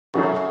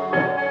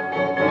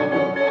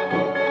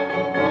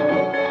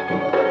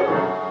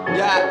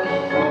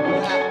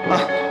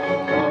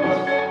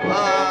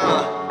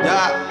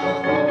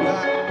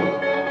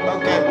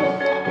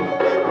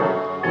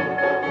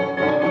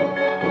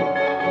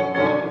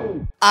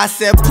I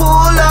said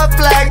pull up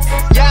flex,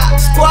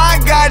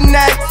 squad got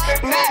next,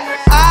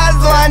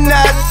 eyes on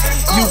nuts.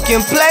 You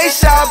can play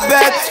shot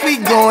bets, we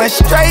going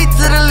straight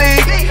to the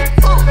league.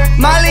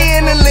 Molly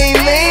in the lean,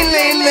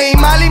 lean,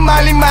 Molly,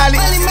 Molly, Molly.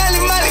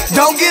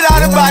 Don't get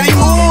out of body,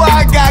 ooh,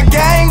 I got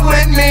gang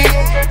with me.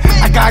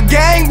 I got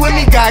gang with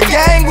me, got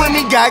gang with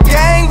me, got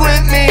gang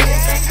with me.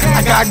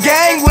 I got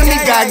gang with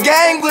me, got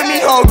gang with me,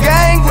 whole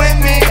gang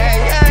with me.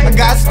 I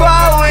got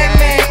squad with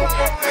me,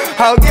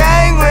 whole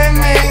gang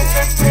with me.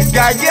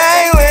 Got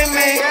gang with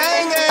me,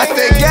 I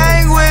said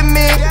gang with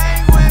me.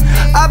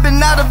 I've been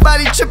out of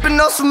body tripping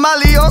on some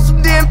Molly, on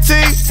some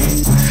DMT.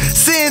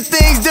 Seeing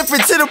things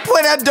different to the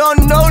point I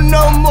don't know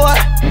no more.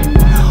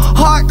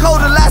 Hard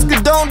cold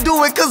Alaska, don't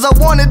do it cause I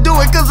wanna do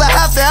it cause I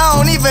have to,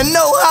 I don't even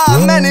know how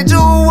I manage.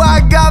 Ooh,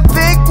 I got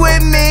Vic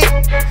with me.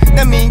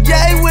 That mean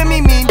Ye with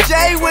me, mean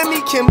Jay with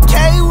me, Kim K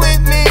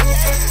with me,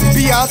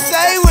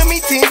 Beyonce with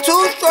me, team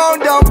too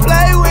strong, don't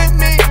play with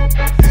me.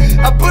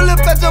 I pull up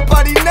at your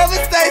party, never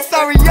say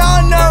sorry,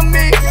 y'all know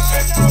me.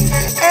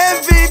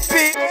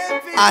 MVP.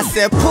 I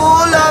said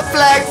pull up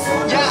flex,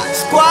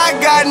 squad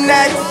got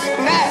next,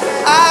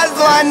 eyes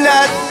on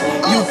nuts.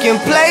 You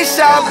can play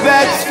shot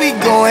bets, we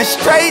going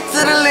straight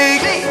to the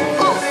league.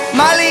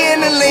 Molly in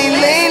the lean,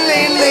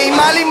 lean,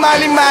 Molly,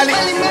 Molly, Molly.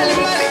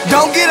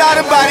 Don't get out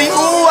of body,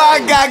 ooh,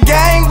 I got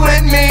gang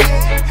with me.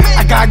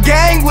 I got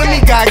gang with me,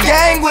 got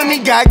gang with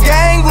me, got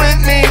gang with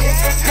me.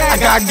 I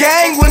got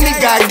gang with me,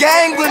 got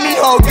gang with me,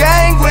 whole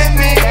gang with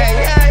me.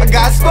 I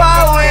got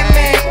squad with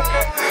me,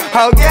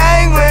 whole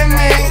gang with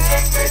me.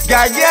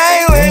 Got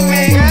gang with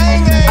me.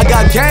 I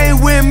got gang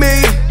with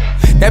me.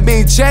 That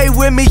mean Jay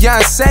with me,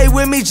 Beyonce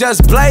with me,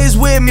 Just Blaze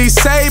with me,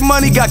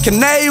 Savemoney, got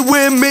Kanye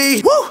with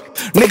me. Woo!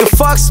 Nigga,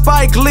 fuck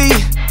Spike Lee.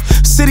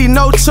 City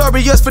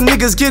notorious for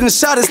niggas getting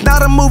shot, it's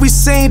not a movie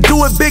scene.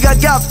 Do it big, I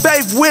got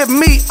faith with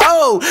me.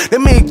 Oh,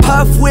 that mean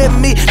puff with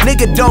me.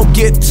 Nigga, don't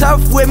get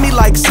tough with me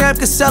like Sam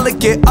Casella,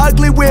 get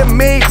ugly with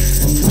me.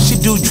 She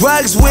do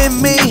drugs with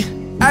me.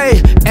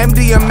 Ayy,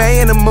 MDMA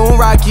and the moon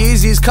rock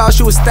Yeezys cost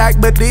you a stack,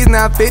 but these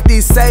not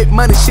 50. Save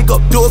money, she gon'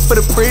 do it for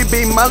the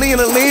pre-beat. Molly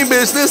and a lean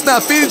bitch, this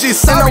not Fiji.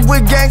 And I'm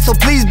with gang, so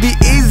please be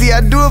easy.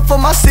 I do it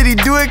for my city,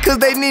 do it cause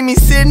they need me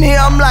sitting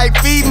here. I'm like,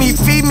 feed me,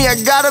 I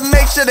gotta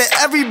make sure that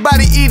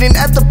everybody eating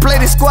at the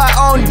plate, squad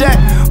on deck.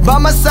 By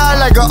my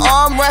side like an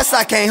armrest,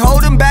 I can't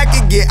hold him back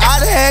and get out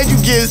of hand. You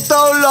get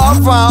stolen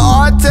off from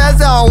Artez,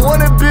 I don't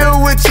wanna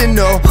build with you,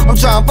 no. I'm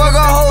tryna fuck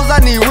our hoes,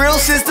 I need real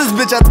sisters,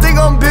 bitch, I think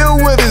I'm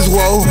built with his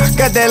woe.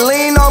 Got that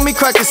lean on me,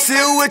 crack a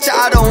seal with you,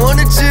 I don't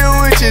wanna chill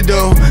with you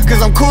though. Cause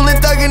I'm cool and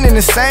thuggin' in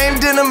the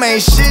same denim,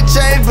 ain't shit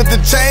changed but the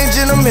change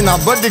in them, and I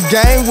butt the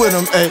game with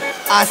them, ayy.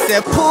 I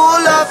said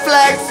pull up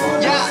flex,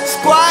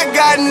 squad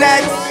got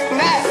next,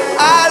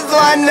 eyes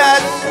on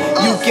nuts.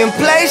 You can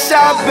play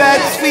shot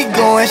bets, we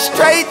going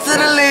straight to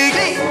the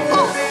league.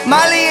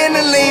 Molly in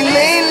the lean,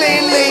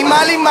 lean,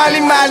 Molly,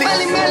 Molly, Molly.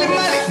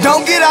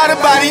 Don't get out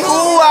of body,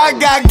 ooh, I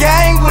got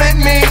gang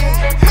with me.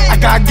 I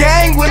got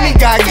gang with me,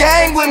 got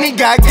gang with me,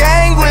 got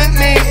gang with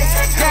me.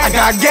 I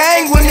got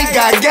gang with me,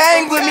 got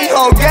gang with me,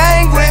 whole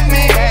gang with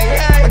me.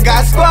 I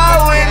got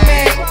squad with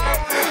me,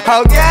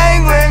 whole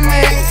gang with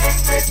me.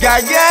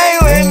 Got gang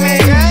with me.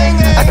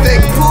 I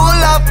think pull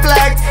up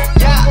flex,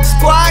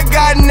 squad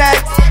got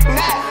next,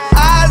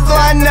 eyes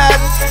on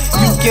nuts.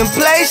 You can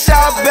play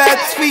shot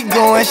bets, we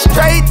going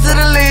straight to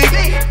the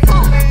league.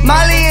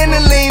 Molly in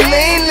the lean,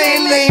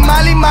 lean,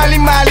 Molly, Molly,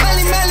 Molly.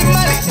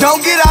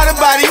 Don't get out of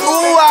body,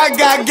 ooh, I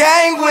got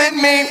gang with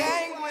me.